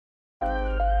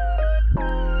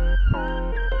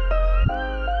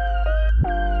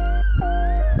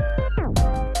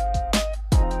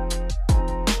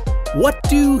What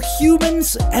do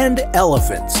humans and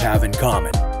elephants have in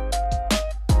common?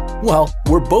 Well,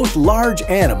 we're both large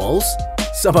animals,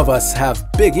 some of us have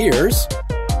big ears,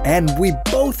 and we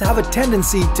both have a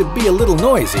tendency to be a little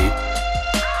noisy.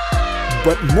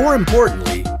 But more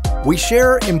importantly, we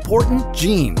share important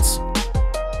genes.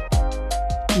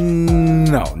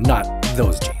 No, not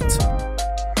those genes.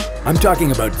 I'm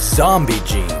talking about zombie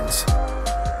genes.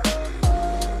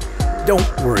 Don't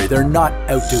worry, they're not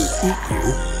out to eat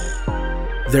you.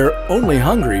 They're only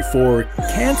hungry for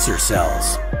cancer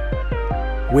cells.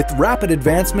 With rapid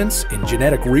advancements in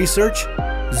genetic research,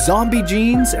 zombie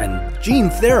genes and gene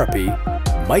therapy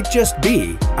might just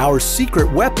be our secret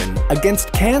weapon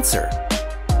against cancer.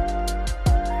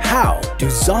 How do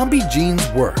zombie genes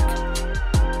work?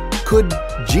 Could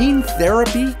gene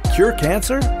therapy cure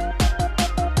cancer?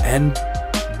 And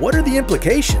what are the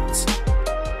implications?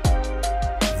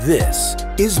 This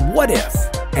is What If,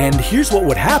 and here's what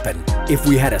would happen if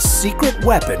we had a secret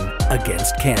weapon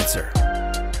against cancer.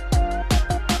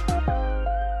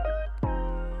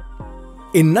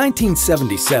 In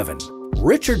 1977,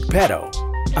 Richard Peto,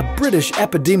 a British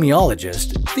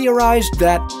epidemiologist, theorized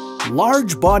that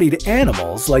large-bodied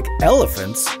animals like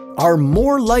elephants are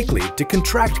more likely to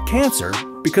contract cancer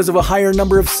because of a higher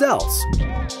number of cells.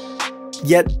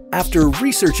 Yet, after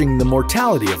researching the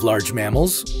mortality of large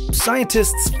mammals,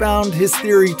 scientists found his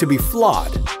theory to be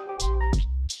flawed.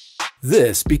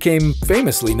 This became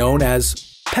famously known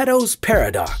as Peto's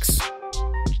paradox.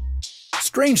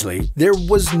 Strangely, there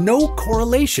was no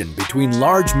correlation between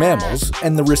large mammals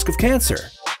and the risk of cancer.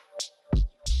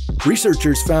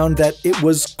 Researchers found that it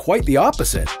was quite the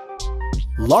opposite.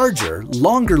 Larger,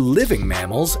 longer-living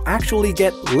mammals actually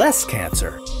get less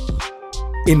cancer.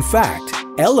 In fact,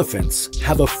 elephants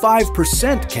have a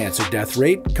 5% cancer death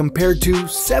rate compared to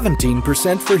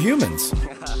 17% for humans.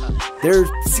 There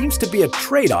seems to be a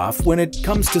trade-off when it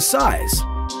comes to size.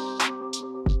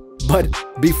 But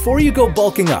before you go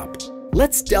bulking up,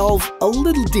 let's delve a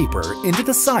little deeper into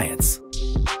the science.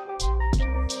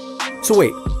 So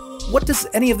wait, what does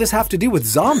any of this have to do with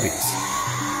zombies?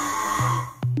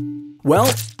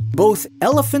 Well, both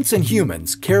elephants and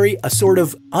humans carry a sort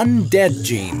of undead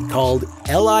gene called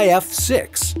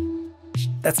LIF6.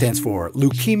 That stands for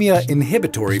Leukemia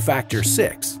Inhibitory Factor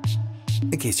 6,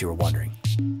 in case you were wondering.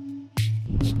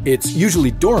 It's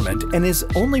usually dormant and is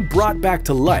only brought back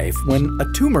to life when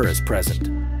a tumor is present.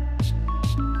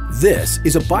 This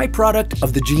is a byproduct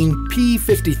of the gene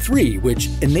p53, which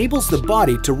enables the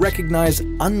body to recognize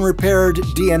unrepaired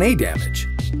DNA damage.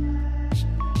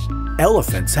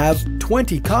 Elephants have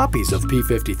 20 copies of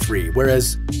p53,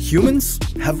 whereas humans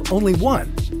have only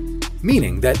one,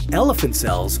 meaning that elephant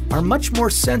cells are much more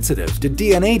sensitive to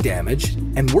DNA damage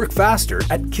and work faster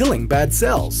at killing bad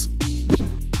cells.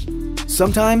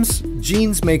 Sometimes,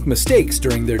 genes make mistakes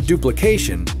during their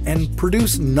duplication and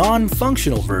produce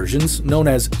non-functional versions known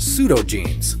as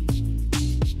pseudogenes.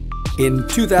 In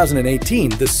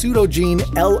 2018, the pseudogene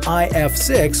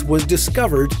LIF6 was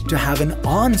discovered to have an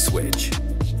on switch.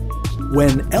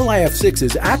 When LIF6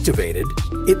 is activated,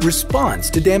 it responds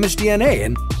to damaged DNA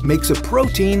and makes a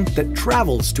protein that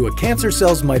travels to a cancer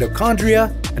cell's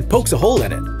mitochondria and pokes a hole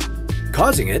in it,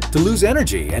 causing it to lose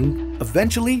energy and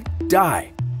eventually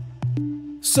die.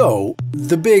 So,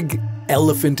 the big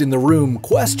elephant in the room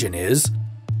question is,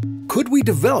 could we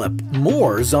develop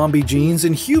more zombie genes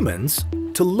in humans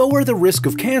to lower the risk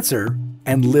of cancer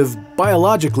and live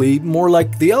biologically more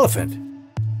like the elephant?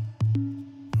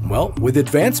 Well, with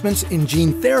advancements in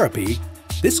gene therapy,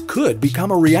 this could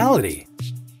become a reality,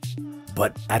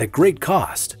 but at a great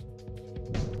cost.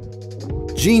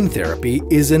 Gene therapy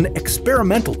is an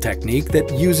experimental technique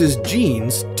that uses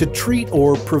genes to treat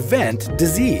or prevent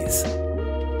disease.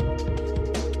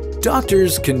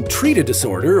 Doctors can treat a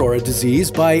disorder or a disease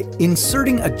by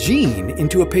inserting a gene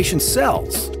into a patient's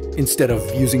cells instead of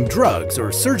using drugs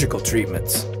or surgical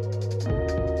treatments.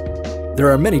 There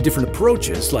are many different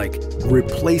approaches, like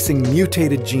replacing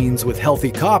mutated genes with healthy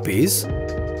copies,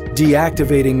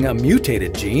 deactivating a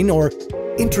mutated gene, or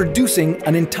introducing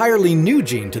an entirely new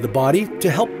gene to the body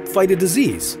to help fight a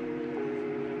disease.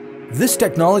 This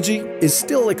technology is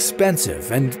still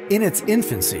expensive and in its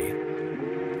infancy.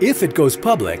 If it goes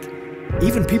public,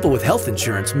 even people with health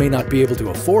insurance may not be able to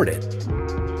afford it.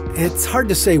 It's hard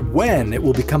to say when it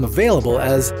will become available,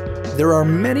 as there are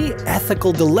many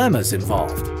ethical dilemmas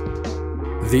involved.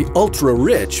 The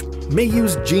ultra-rich may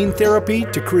use gene therapy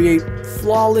to create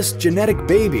flawless genetic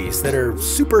babies that are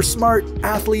super smart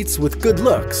athletes with good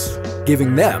looks,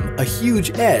 giving them a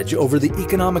huge edge over the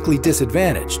economically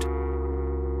disadvantaged.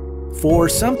 For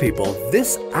some people,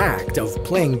 this act of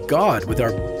playing God with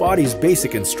our body's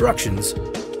basic instructions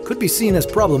could be seen as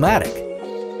problematic.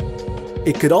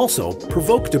 It could also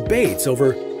provoke debates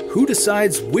over who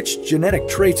decides which genetic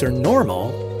traits are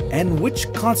normal and which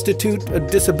constitute a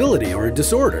disability or a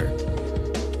disorder.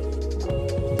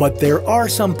 But there are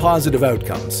some positive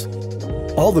outcomes.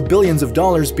 All the billions of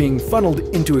dollars being funneled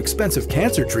into expensive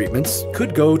cancer treatments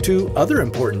could go to other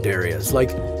important areas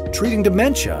like treating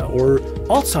dementia or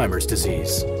Alzheimer's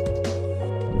disease.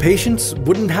 Patients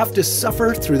wouldn't have to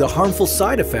suffer through the harmful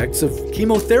side effects of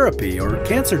chemotherapy or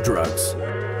cancer drugs.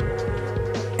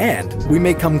 And we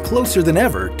may come closer than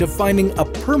ever to finding a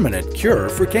permanent cure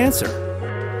for cancer.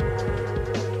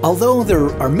 Although there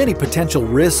are many potential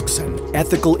risks and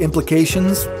ethical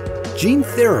implications, gene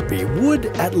therapy would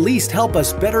at least help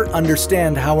us better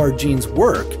understand how our genes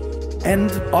work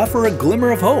and offer a glimmer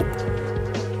of hope.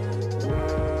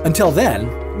 Until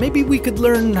then, maybe we could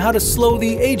learn how to slow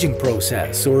the aging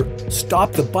process or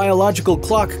stop the biological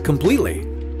clock completely.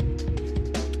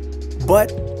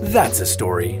 But that's a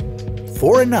story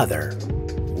for another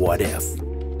What If.